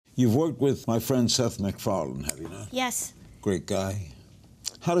You've worked with my friend Seth MacFarlane, have you not? Yes. Great guy.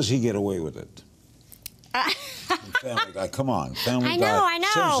 How does he get away with it? Family Guy, come on. Family Guy. I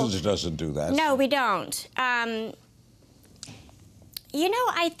know. Simpsons doesn't do that. No, we don't. You know,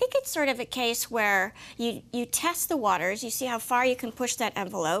 I think it's sort of a case where you test the waters, you see how far you can push that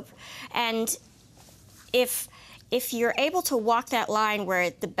envelope, and if you're able to walk that line where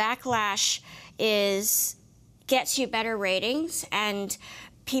the backlash gets you better ratings and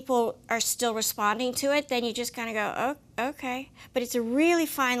people are still responding to it, then you just kind of go, oh, okay. But it's a really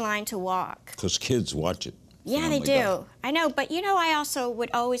fine line to walk. Because kids watch it. Yeah, they do. I know, but you know, I also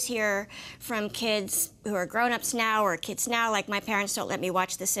would always hear from kids who are grown-ups now or kids now, like my parents don't let me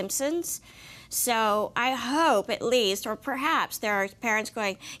watch The Simpsons. So I hope at least, or perhaps there are parents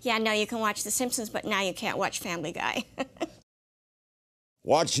going, yeah, no, you can watch The Simpsons, but now you can't watch Family Guy.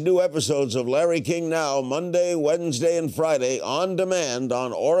 Watch new episodes of Larry King Now Monday, Wednesday, and Friday on demand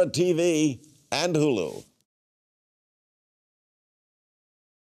on Aura TV and Hulu.